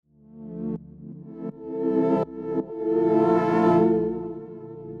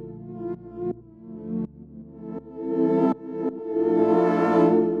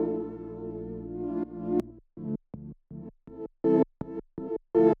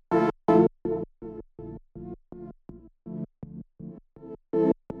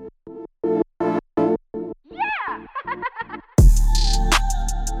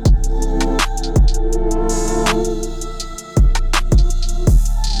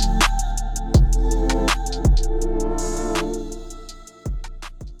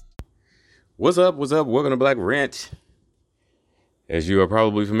What's up? What's up? Welcome to Black Ranch. As you are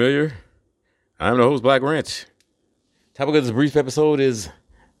probably familiar, I'm the host, Black Ranch. Topic of this brief episode is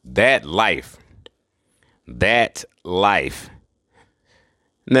that life. That life.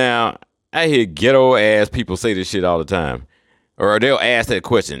 Now, I hear ghetto ass people say this shit all the time. Or they'll ask that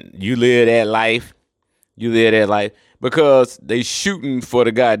question. You live that life? You live that life? Because they shooting for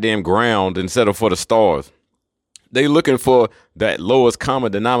the goddamn ground instead of for the stars. They looking for that lowest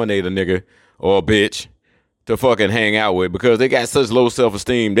common denominator nigga or bitch to fucking hang out with because they got such low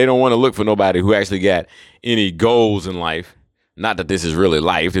self-esteem. They don't want to look for nobody who actually got any goals in life. Not that this is really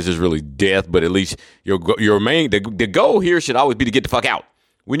life. This is really death, but at least your main, the goal here should always be to get the fuck out.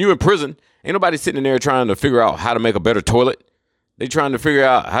 When you're in prison, ain't nobody sitting there trying to figure out how to make a better toilet. They trying to figure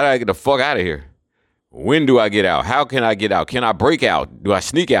out how do I get the fuck out of here? When do I get out? How can I get out? Can I break out? Do I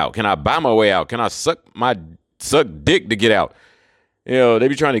sneak out? Can I buy my way out? Can I suck dick to get out? You know, they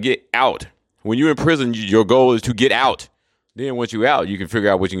be trying to get out. When you're in prison, your goal is to get out. Then once you're out, you can figure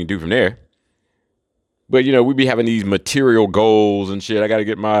out what you can do from there. But, you know, we be having these material goals and shit. I got to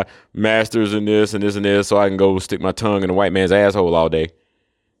get my master's in this and this and this so I can go stick my tongue in a white man's asshole all day.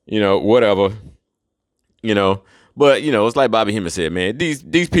 You know, whatever. You know, but, you know, it's like Bobby Hemmings said, man,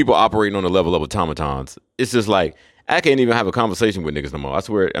 these people operating on the level of automatons. It's just like, I can't even have a conversation with niggas no more. I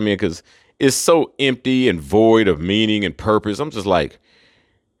swear. I mean, because it's so empty and void of meaning and purpose. I'm just like,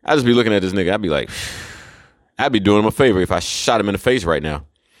 I just be looking at this nigga. I'd be like, I'd be doing him a favor if I shot him in the face right now.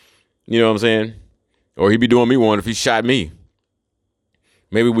 You know what I'm saying? Or he'd be doing me one if he shot me.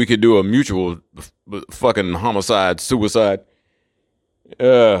 Maybe we could do a mutual fucking homicide, suicide.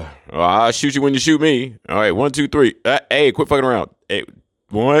 I'll shoot you when you shoot me. All right, 1, 2, 3. Hey, quit fucking around. Hey,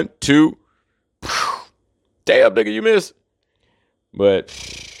 1, 2. Damn, nigga, you missed. But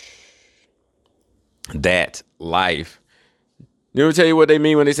that life. You know, tell you what they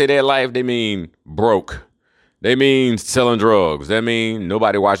mean when they say that life? They mean broke. They mean selling drugs. That mean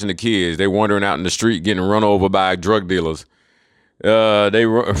nobody watching the kids. They wandering out in the street getting run over by drug dealers.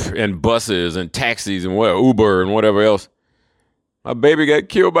 And buses and taxis and what, Uber and whatever else. My baby got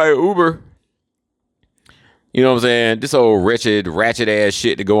killed by an Uber. You know what I'm saying? This old wretched, ratchet ass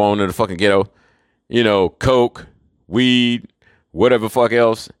shit to go on in the fucking ghetto. You know, coke, weed, whatever fuck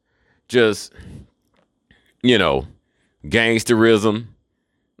else. Just, you know, gangsterism.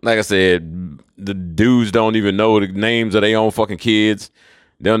 Like I said, the dudes don't even know the names of their own fucking kids.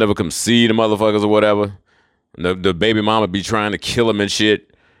 They'll never come see the motherfuckers or whatever. The baby mama be trying to kill them and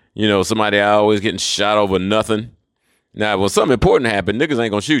shit. You know, somebody always getting shot over nothing. Now, when something important happen, niggas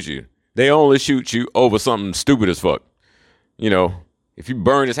ain't gonna shoot you. They only shoot you over something stupid as fuck. You know, if you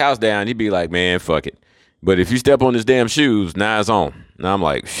burn his house down, he'd be like, man, fuck it. But if you step on his damn shoes, now it's on. Now I'm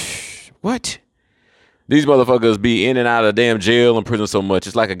like, what? These motherfuckers be in and out of damn jail and prison so much.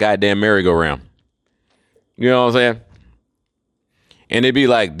 It's like a goddamn merry-go-round. You know what I'm saying? And they be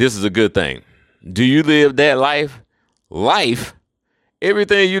like, this is a good thing. Do you live that life? Life?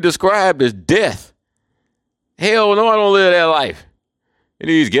 Everything you described is death. Hell no, I don't live that life. And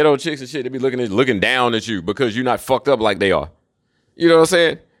these ghetto chicks and shit, they be looking down at you because you're not fucked up like they are. You know what I'm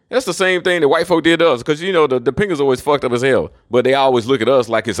saying? That's the same thing that white folk did to us. Because, you know, the pingers always fucked up as hell. But they always look at us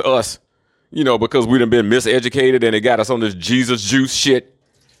like it's us. You know, because we done been miseducated and they got us on this Jesus juice shit.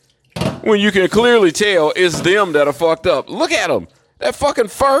 When you can clearly tell it's them that are fucked up. Look at them. That fucking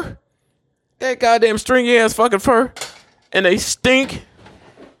fur. That goddamn stringy ass fucking fur. And they stink.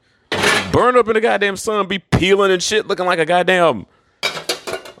 Burn up in the goddamn sun, be peeling and shit, looking like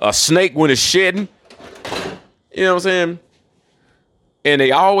a snake when it's shedding. You know what I'm saying? And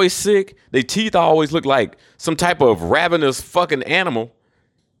they always sick. Their teeth always look like some type of ravenous fucking animal.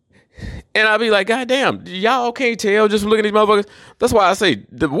 And I'll be like, goddamn, y'all can't tell just from looking at these motherfuckers. That's why I say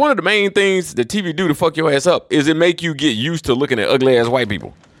one of the main things that TV do to fuck your ass up is it make you get used to looking at ugly ass white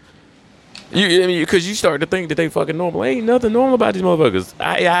people. Because you start to think that they fucking normal. Ain't nothing normal about these motherfuckers.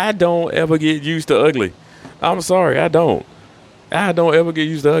 I don't ever get used to ugly. I'm sorry, I don't. I don't ever get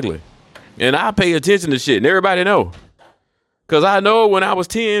used to ugly. And I pay attention to shit, and everybody know. Because I know when I was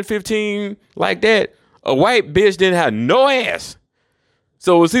 10, 15, like that, a white bitch didn't have no ass.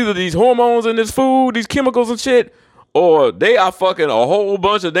 So it's either these hormones in this food, these chemicals and shit, or they are fucking a whole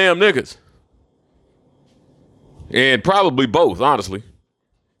bunch of damn niggas. And probably both, honestly.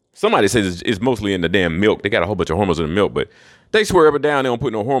 Somebody says it's mostly in the damn milk. They got a whole bunch of hormones in the milk, but they swear up and down they don't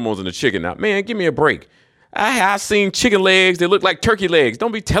put no hormones in the chicken. Now, man, give me a break. I seen chicken legs that look like turkey legs.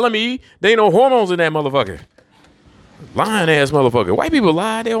 Don't be telling me there ain't no hormones in that motherfucker. Lying ass motherfucker. White people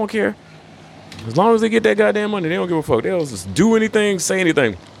lie. They don't care. As long as they get that goddamn money, they don't give a fuck. They'll just do anything, say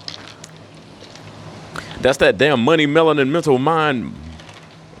anything. That's that damn money, melanin, mental mind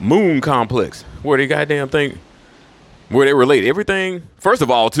moon complex where they goddamn thing, where they relate everything, first of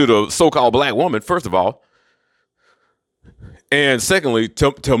all, to the so-called black woman, first of all. And secondly,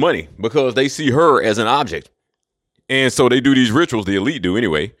 to money, because they see her as an object. And so they do these rituals, the elite do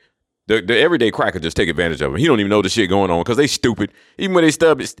anyway. The everyday cracker just take advantage of him. He don't even know the shit going on because they stupid. Even when they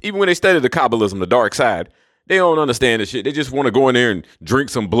study the Kabbalism, the dark side, they don't understand the shit. They just want to go in there and drink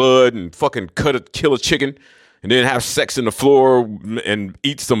some blood and fucking kill a chicken and then have sex in the floor and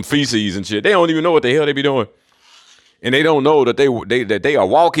eat some feces and shit. They don't even know what the hell they be doing. And they don't know that they are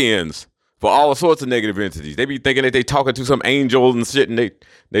walk-ins for all sorts of negative entities. They be thinking that they talking to some angel and shit, and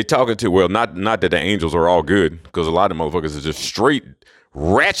they talking to, well, not that the angels are all good, because a lot of motherfuckers are just straight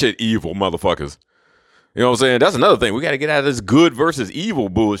ratchet evil motherfuckers. You know what I'm saying? That's another thing. We got to get out of this good versus evil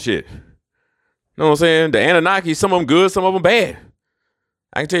bullshit. You know what I'm saying? The Anunnaki, some of them good, some of them bad.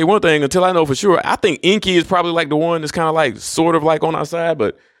 I can tell you one thing, until I know for sure, I think Enki is probably like the one that's kind of like, sort of like on our side,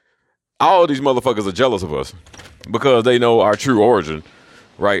 but all of these motherfuckers are jealous of us because they know our true origin,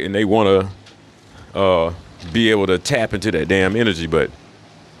 right? And they want to be able to tap into that damn energy, but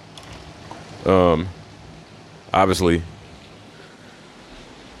obviously,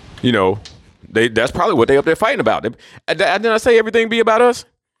 you know, that's probably what they up there fighting about. Didn't I say everything be about us?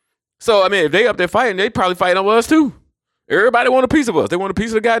 So, I mean, if they up there fighting, they probably fighting over us too. Everybody want a piece of us. They want a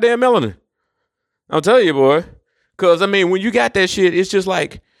piece of the goddamn melanin. I'll tell you, boy. Because, I mean, when you got that shit, it's just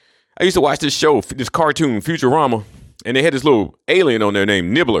like, I used to watch this show, this cartoon, Futurama, and they had this little alien on there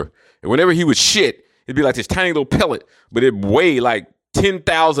named Nibbler. And whenever he would shit, it'd be like this tiny little pellet, but it'd weigh like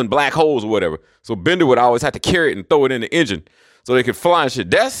 10,000 black holes or whatever. So Bender would always have to carry it and throw it in the engine so they could fly and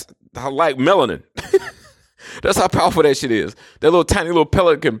shit. That's like melanin. That's how powerful that shit is. That little tiny little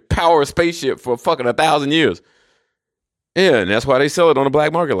pellet can power a spaceship for fucking 1,000 years. Yeah, and that's why they sell it on the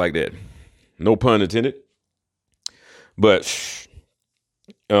black market like that. No pun intended. But,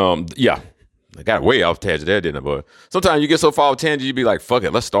 yeah. I got way off tangent there, didn't I, boy? Sometimes you get so far off tangent, you be like, fuck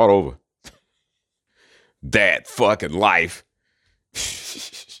it, let's start over. That fucking life.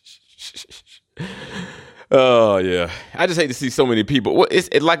 Oh, yeah. I just hate to see so many people. Well, it's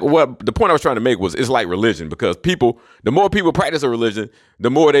like what the point I was trying to make was it's like religion, because the more people practice a religion,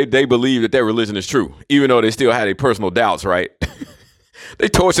 the more they believe that their religion is true, even though they still have their personal doubts, right? They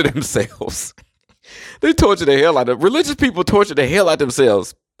torture themselves. They torture the hell out of religious people. Torture the hell out of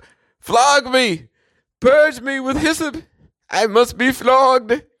themselves. Flog me, purge me with hyssop. I must be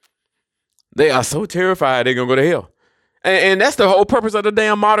flogged. They are so terrified they're gonna go to hell, and that's the whole purpose of the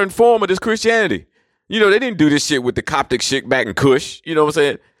damn modern form of this Christianity. You know, they didn't do this shit with the Coptic shit back in Kush. You know what I'm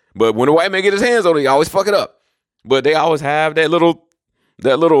saying? But when the white man get his hands on it, he always fuck it up. But they always have that little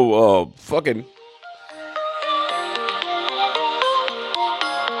fucking.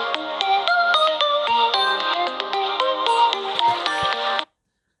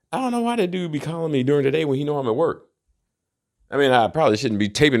 I don't know why that dude be calling me during the day when he know I'm at work. I mean, I probably shouldn't be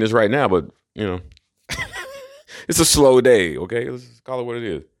taping this right now, but, you know, it's a slow day, okay? Let's call it what it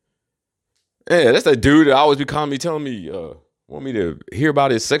is. Yeah, that's that dude that always be calling me, telling me, want me to hear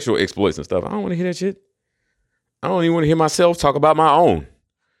about his sexual exploits and stuff. I don't want to hear that shit. I don't even want to hear myself talk about my own.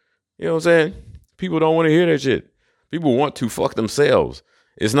 You know what I'm saying? People don't want to hear that shit. People want to fuck themselves.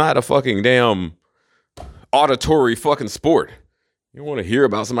 It's not a fucking damn auditory fucking sport. You want to hear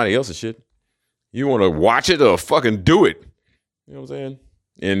about somebody else's shit. You want to watch it or fucking do it. You know what I'm saying?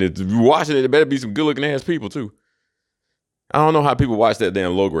 And if you're watching it, it better be some good looking ass people too. I don't know how people watch that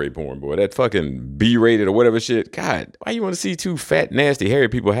damn low grade porn, boy. That fucking B-rated or whatever shit. God, why you want to see two fat, nasty, hairy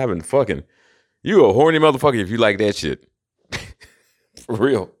people having fucking? You a horny motherfucker if you like that shit. For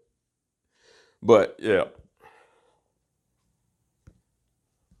real. But yeah.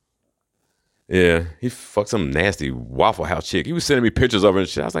 Yeah, he fucked some nasty Waffle House chick. He was sending me pictures of her and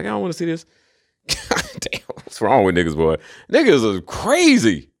shit. I was like, I don't want to see this. God damn, what's wrong with niggas, boy? Niggas are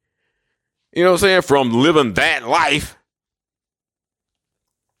crazy. You know what I'm saying? From living that life.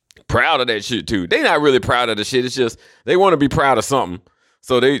 Proud of that shit too. They not really proud of the shit. It's just they want to be proud of something.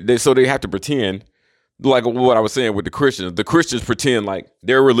 So they have to pretend, like what I was saying with the Christians. The Christians pretend like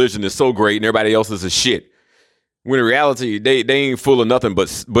their religion is so great and everybody else's is shit. When in reality, they ain't full of nothing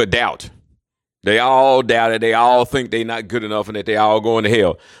but doubt. They all doubt it. They all think they not good enough and that they all going to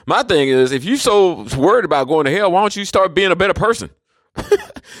hell. My thing is, if you so worried about going to hell, why don't you start being a better person?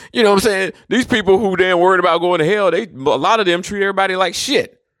 You know what I'm saying? These people who damn worried about going to hell, a lot of them treat everybody like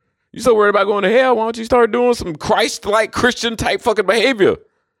shit. You so worried about going to hell, why don't you start doing some Christ-like Christian type fucking behavior?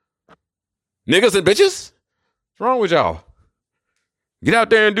 Niggas and bitches? What's wrong with y'all? Get out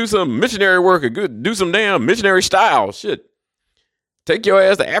there and do some missionary work or do some damn missionary style shit. Take your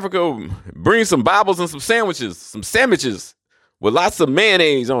ass to Africa, bring some Bibles and some sandwiches. with lots of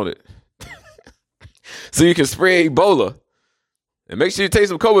mayonnaise on it. So you can spread Ebola. And make sure you take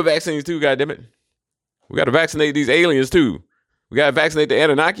some COVID vaccines too, goddammit. We got to vaccinate these aliens too. We got to vaccinate the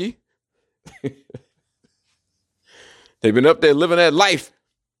Anunnaki. They've been up there living that life.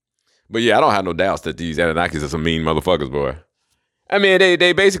 But yeah, I don't have no doubts that these Anunnakis are some mean motherfuckers, boy. I mean,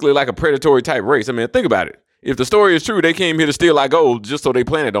 they basically like a predatory type race. I mean, think about it. If the story is true, they came here to steal our gold just so their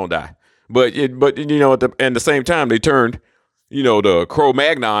planet don't die. But you know, at the same time, they turned, you know, the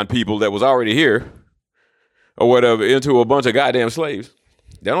Cro-Magnon people that was already here or whatever into a bunch of goddamn slaves.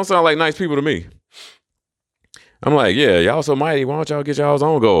 That don't sound like nice people to me. I'm like, yeah, y'all so mighty. Why don't y'all get y'all's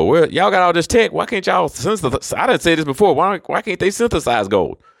own gold? Well, y'all got all this tech. Why can't y'all synthesize? I didn't say this before. Why can't they synthesize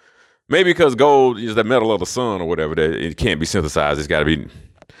gold? Maybe because gold is the metal of the sun or whatever. That it can't be synthesized. It's got to be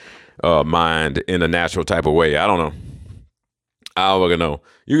mined in a natural type of way. I don't know. I don't fucking know.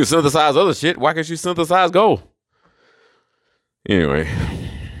 You can synthesize other shit. Why can't you synthesize gold? Anyway,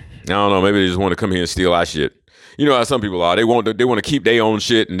 I don't know. Maybe they just want to come here and steal our shit. You know how some people are. They want to keep their own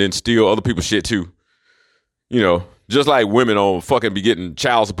shit and then steal other people's shit too. You know, just like women on fucking be getting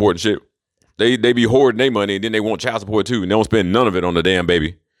child support and shit. They be hoarding their money and then they want child support too. And they don't spend none of it on the damn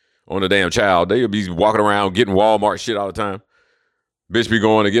baby, on the damn child. They'll be walking around getting Walmart shit all the time. Bitch be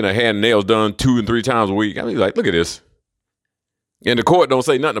going and getting her hand and nails done 2 and 3 times a week. I mean, like, look at this. And the court don't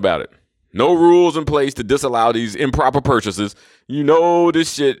say nothing about it. No rules in place to disallow these improper purchases. You know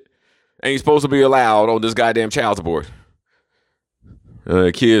this shit ain't supposed to be allowed on this goddamn child support.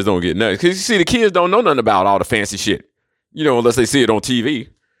 Kids don't get nothing. Because you see, the kids don't know nothing about all the fancy shit. You know, unless they see it on TV.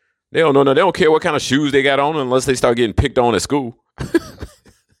 They don't know nothing. They don't care what kind of shoes they got on unless they start getting picked on at school.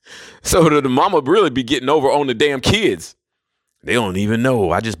 So the mama really be getting over on the damn kids. They don't even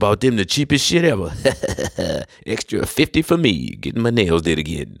know. I just bought them the cheapest shit ever. Extra 50 for me. Getting my nails did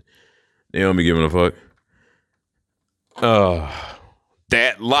again. They don't be giving a fuck.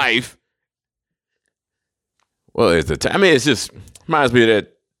 That life. Well, it's the time. I mean, it's just reminds me of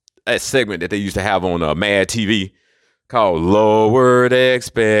that segment that they used to have on Mad TV called Lowered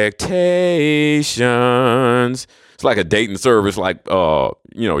Expectations. It's like a dating service like,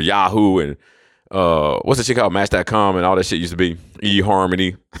 you know, Yahoo and what's the shit called? Match.com and all that shit used to be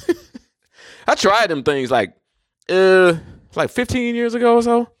eHarmony. I tried them things like 15 years ago or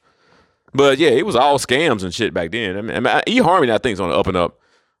so. But yeah, it was all scams and shit back then. I mean eHarmony, that thing's on the up and up.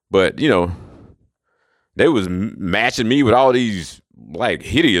 But, you know, they was matching me with all these like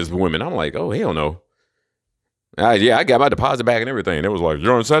hideous women. I'm like, oh, hell no. Yeah, I got my deposit back and everything. It was like,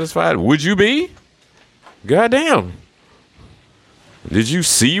 you're unsatisfied? Would you be? Goddamn. Did you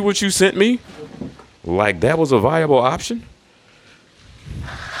see what you sent me? Like that was a viable option?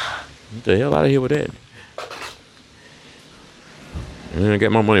 Get the hell out of here with that. And I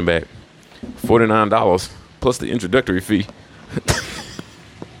got my money back. $49 plus the introductory fee.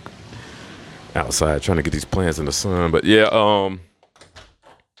 Outside trying to get these plants in the sun. But yeah, I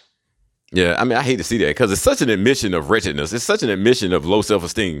mean, I hate to see that because it's such an admission of wretchedness. It's such an admission of low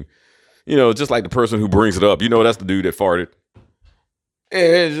self-esteem. You know, just like the person who brings it up. You know, that's the dude that farted.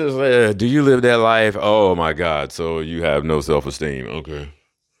 It's just, do you live that life? Oh my God. So you have no self-esteem. Okay.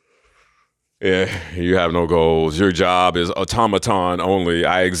 Yeah, you have no goals. Your job is automaton only.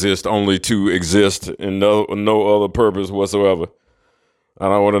 I exist only to exist and no other purpose whatsoever. I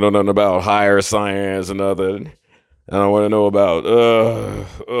don't want to know nothing about higher science and other. I don't want to know about,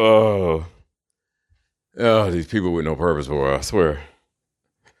 these people with no purpose for, I swear.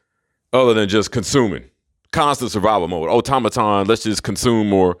 Other than just consuming. Constant survival mode. Automaton, let's just consume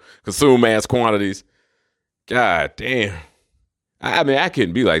more. Consume mass quantities. God damn. I mean, I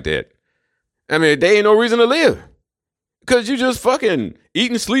couldn't be like that. I mean, there ain't no reason to live. Because you just fucking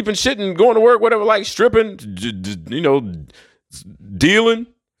eating, sleeping, shitting, going to work, whatever, like stripping, you know, dealing.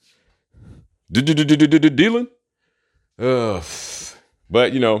 Dealing.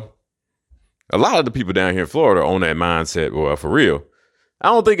 But, you know, a lot of the people down here in Florida are on that mindset, well, for real. I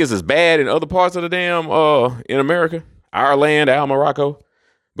don't think it's as bad in other parts of the damn, in America. Ireland, Morocco.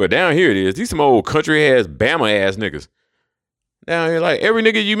 But down here it is. These some old country-ass, Bama-ass niggas. Down here, like, every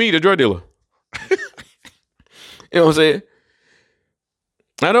nigga you meet a drug dealer. You know what I'm saying?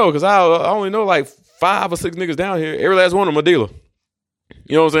 I know, because I only know like 5 or 6 niggas down here. Every last one of them a dealer.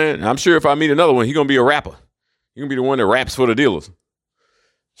 You know what I'm saying? I'm sure if I meet another one, he going to be a rapper. He going to be the one that raps for the dealers.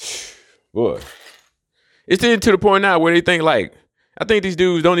 Boy. It's to the point now where they think like, I think these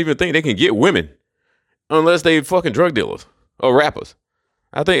dudes don't even think they can get women unless they fucking drug dealers or rappers.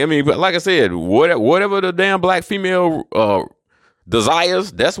 I mean, but like I said, whatever the damn black female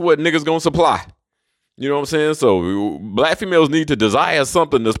desires, that's what niggas gonna supply. You know what I'm saying? So black females need to desire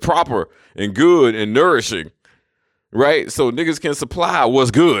something that's proper and good and nourishing. right? So niggas can supply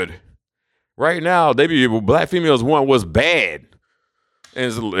what's good. Right now, black females want what's bad.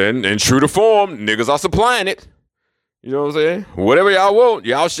 And true to form, niggas are supplying it. You know what I'm saying? Whatever y'all want,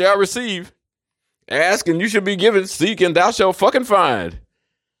 y'all shall receive. Ask and you should be given. Seek and thou shalt fucking find.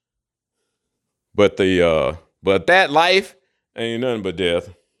 But that life ain't nothing but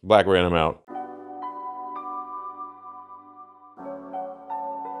death. Black ran him out.